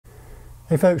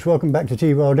Hey folks, welcome back to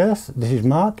T Wild Earth. This is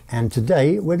Mark, and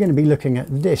today we're going to be looking at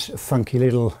this funky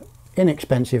little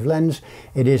inexpensive lens.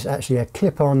 It is actually a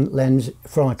clip-on lens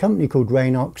from a company called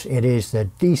Raynox. It is the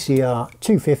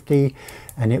DCR-250,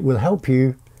 and it will help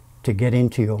you to get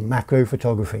into your macro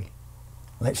photography.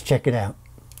 Let's check it out.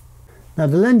 Now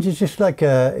the lens is just like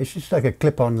a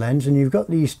clip-on lens, and you've got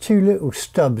these two little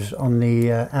stubs on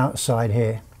the outside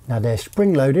here. Now they're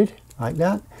spring-loaded like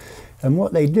that. And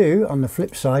what they do on the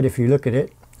flip side, if you look at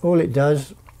it, all it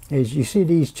does is you see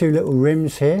these two little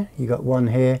rims here. You got one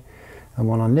here and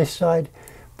one on this side.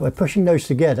 By pushing those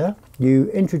together,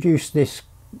 you introduce this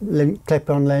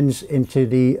clip-on lens into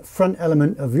the front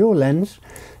element of your lens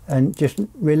and just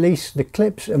release the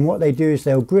clips, and what they do is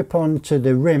they'll grip onto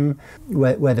the rim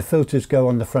where the filters go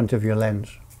on the front of your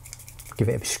lens. Give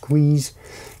it a squeeze.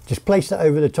 Just place that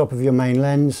over the top of your main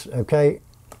lens, okay?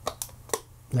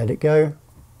 Let it go.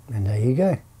 And there you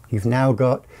go. You've now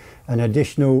got an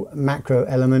additional macro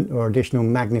element or additional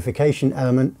magnification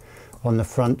element on the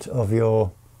front of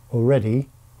your already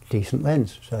decent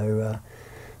lens. So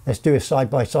let's do a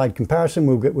side-by-side comparison.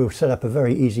 We'll set up a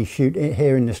very easy shoot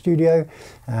here in the studio,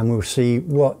 and we'll see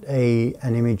what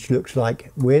an image looks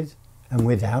like with and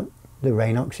without the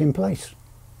Raynox in place.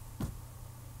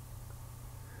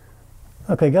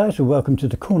 Okay guys, well, welcome to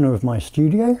the corner of my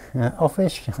studio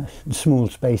office, small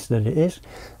space that it is,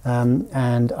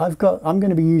 and I'm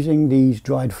going to be using these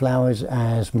dried flowers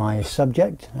as my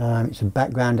subject. It's a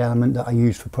background element that I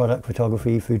use for product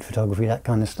photography, food photography, that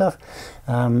kind of stuff.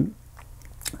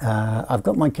 I've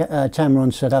got my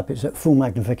Tamron set up. It's at full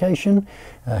magnification,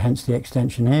 hence the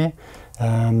extension here.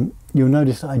 You'll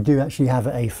notice that I do actually have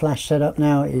a flash setup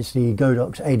now. It's the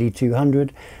Godox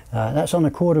AD200. That's on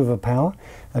 1/4 of a power,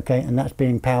 okay, and that's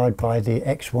being powered by the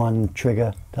X1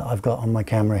 trigger that I've got on my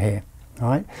camera here. All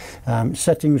right.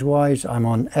 Settings wise, I'm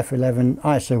on f11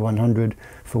 ISO 100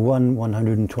 for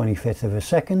 1/125th of a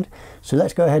second. So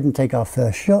let's go ahead and take our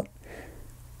first shot.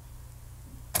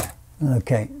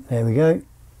 Okay, there we go.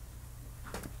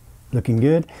 Looking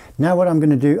good. Now what I'm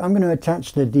going to do, I'm going to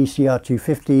attach the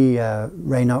DCR-250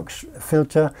 Raynox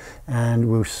filter, and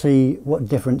we'll see what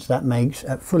difference that makes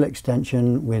at full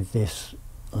extension with this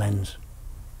lens.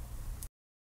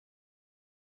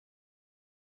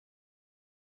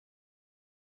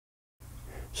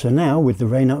 So now with the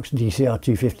Raynox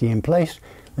DCR-250 in place,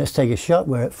 let's take a shot.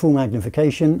 We're at full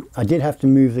magnification. I did have to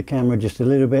move the camera just a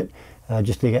little bit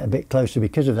just to get a bit closer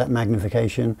because of that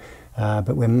magnification,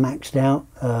 but we're maxed out.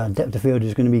 Depth of field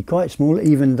is going to be quite small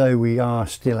even though we are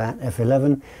still at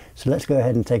f11. So let's go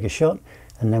ahead and take a shot,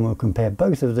 and then we'll compare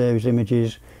both of those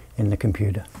images in the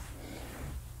computer.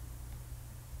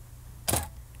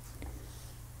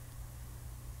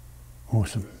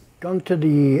 Awesome. Gone to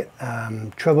the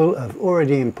trouble of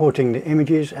already importing the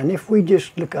images, and if we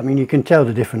just look, I mean you can tell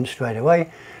the difference straight away,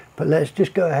 but let's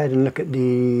just go ahead and look at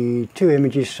the two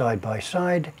images side by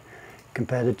side,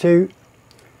 compare the two.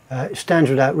 It stands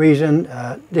without reason.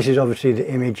 This is obviously the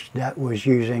image that was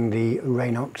using the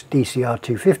Raynox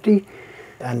DCR-250,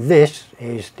 and this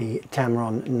is the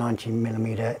Tamron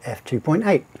 90mm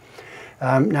f2.8.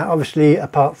 Now obviously,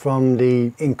 apart from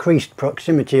the increased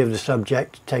proximity of the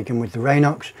subject taken with the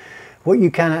Raynox, what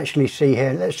you can actually see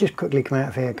here, let's just quickly come out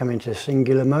of here, come into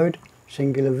singular mode,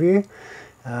 singular view.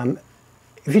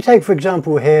 If you take, for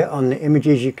example, here on the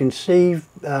images, you can see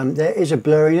there is a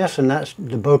blurriness, and that's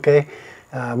the bokeh.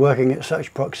 Working at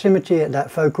such proximity at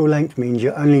that focal length means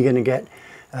you're only going to get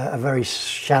a very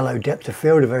shallow depth of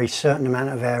field, a very certain amount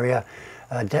of area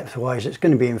depth-wise it's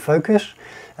going to be in focus.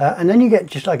 And then you get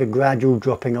just like a gradual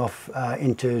dropping off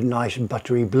into nice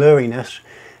buttery blurriness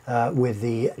with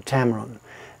the Tamron.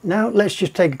 Now let's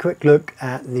just take a quick look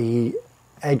at the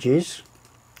edges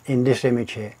in this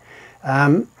image here.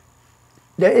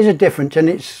 There is a difference, and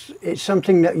it's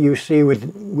something that you see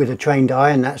with a trained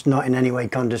eye, and that's not in any way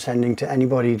condescending to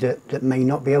anybody that may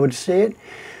not be able to see it.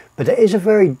 But there is a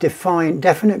very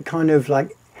definite kind of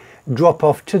like drop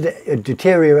off to the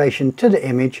deterioration to the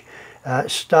image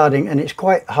starting, and it's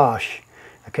quite harsh.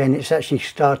 Okay, and it's actually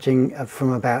starting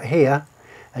from about here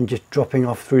and just dropping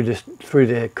off through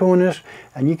the corners,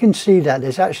 and you can see that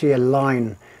there's actually a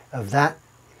line of that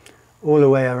all the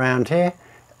way around here.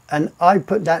 And I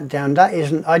put that down. That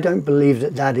isn't, I don't believe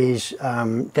that that is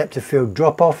depth of field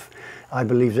drop off. I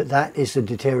believe that that is the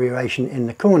deterioration in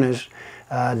the corners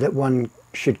that one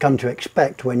should come to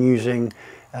expect when using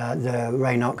the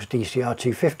Raynox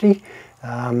DCR-250.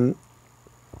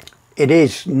 It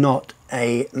is not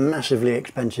a massively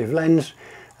expensive lens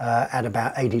at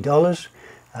about $80.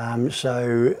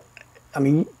 So, I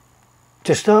mean,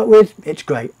 to start with, it's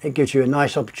great. It gives you a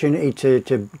nice opportunity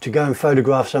to go and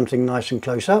photograph something nice and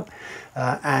close up.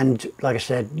 And like I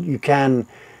said, you can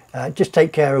just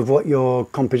take care of what your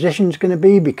composition is going to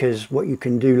be, because what you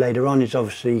can do later on is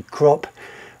obviously crop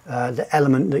the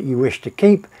element that you wish to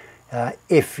keep.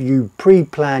 If you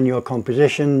pre-plan your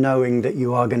composition knowing that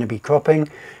you are going to be cropping,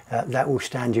 that will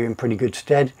stand you in pretty good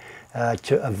stead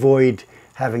to avoid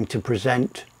having to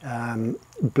present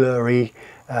blurry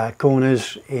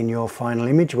corners in your final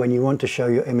image when you want to show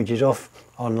your images off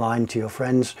online to your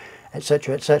friends,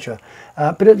 etc, etc.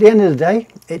 But at the end of the day,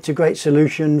 it's a great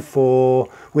solution for,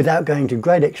 without going to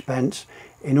great expense,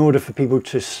 in order for people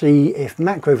to see if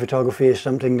macro photography is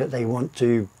something that they want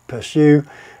to pursue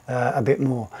a bit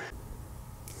more.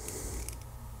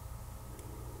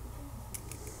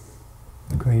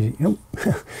 Crazy. Oh.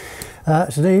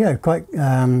 So there you go, quite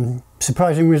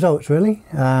surprising results really.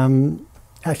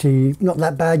 Actually not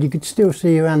that bad. You could still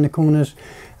see around the corners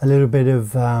a little bit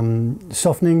of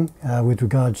softening with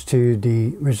regards to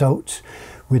the results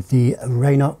with the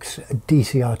Raynox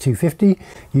DCR-250.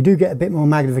 You do get a bit more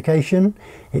magnification.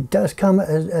 It does come at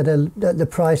the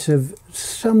price of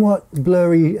somewhat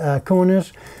blurry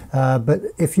corners, but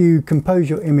if you compose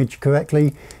your image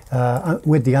correctly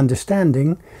with the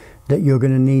understanding that you're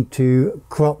going to need to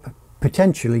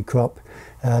potentially crop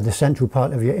the central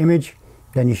part of your image,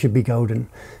 then you should be golden.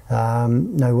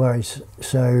 No worries.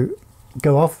 So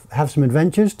go off, have some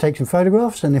adventures, take some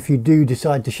photographs, and if you do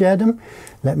decide to share them,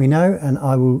 let me know and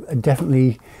I will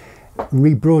definitely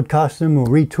rebroadcast them or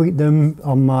retweet them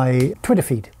on my Twitter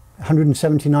feed.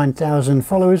 179,000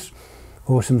 followers.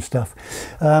 Awesome stuff.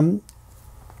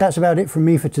 That's about it from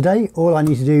me for today. All I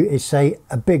need to do is say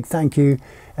a big thank you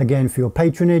again for your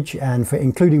patronage and for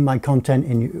including my content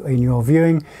in your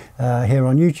viewing here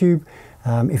on YouTube.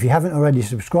 If you haven't already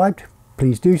subscribed,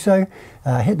 please do so.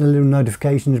 Hit the little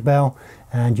notifications bell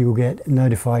and you will get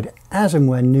notified as and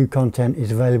when new content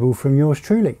is available from yours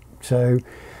truly. So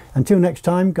until next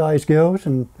time, guys, girls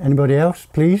and anybody else,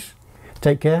 please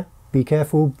take care, be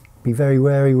careful, be very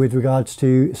wary with regards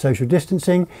to social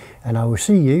distancing, and I will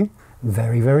see you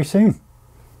very, very soon.